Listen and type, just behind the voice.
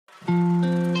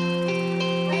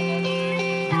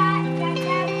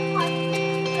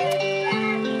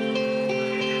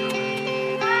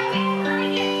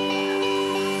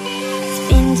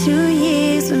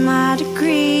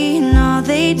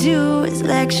they do is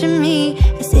lecture me,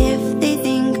 as if they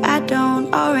think I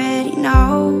don't already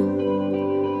know.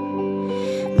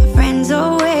 My friends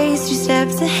always 2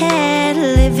 steps ahead,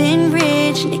 living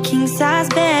rich in a king-size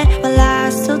bed, while I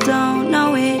still don't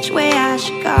know which way I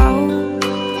should go.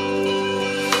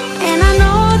 And I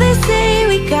know they say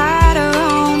we got our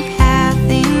own path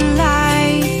in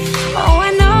life. Oh,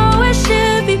 I know I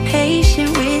should be patient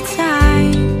with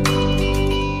time,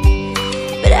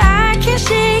 but I can't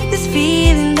shake this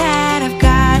feeling that I've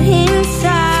got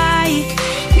inside.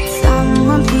 Can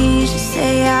someone please just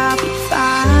say I'll be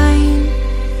fine?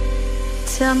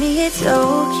 Tell me it's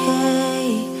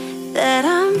okay that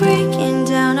I'm breaking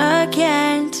down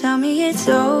again. Tell me it's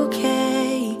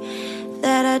okay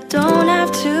that I don't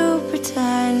have to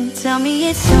pretend. Tell me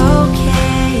it's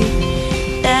okay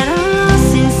that I'm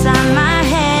lost inside my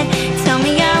head. Tell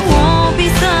me I won't be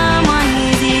someone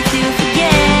easy to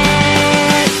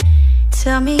forget.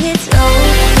 Tell me it's okay.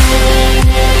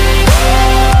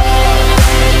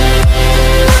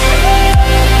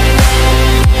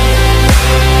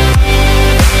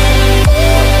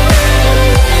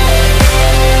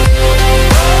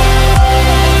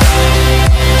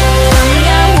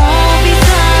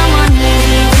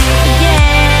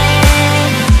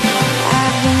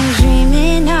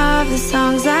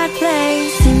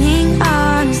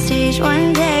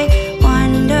 One day,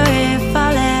 wonder if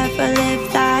I'll ever live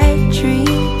that dream.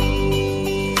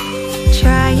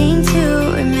 Trying to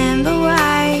remember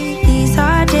why these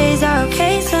hard days are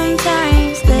okay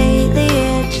sometimes. Lately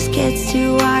it just gets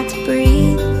too hard to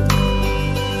breathe.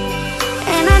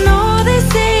 And I know they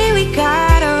say we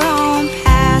got our own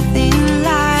path in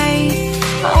life.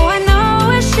 Oh, I know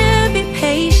I should be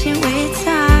patient with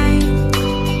time,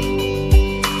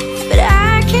 but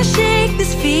I can't shake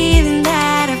this feeling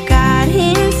that I've got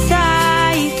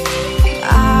inside.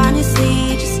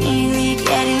 Honestly, just nearly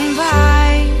getting by.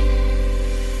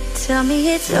 Tell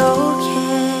me it's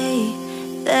okay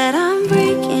that I'm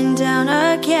breaking down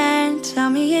again. Tell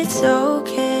me it's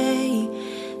okay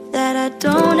that I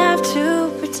don't have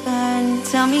to pretend.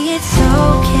 Tell me it's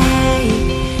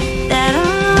okay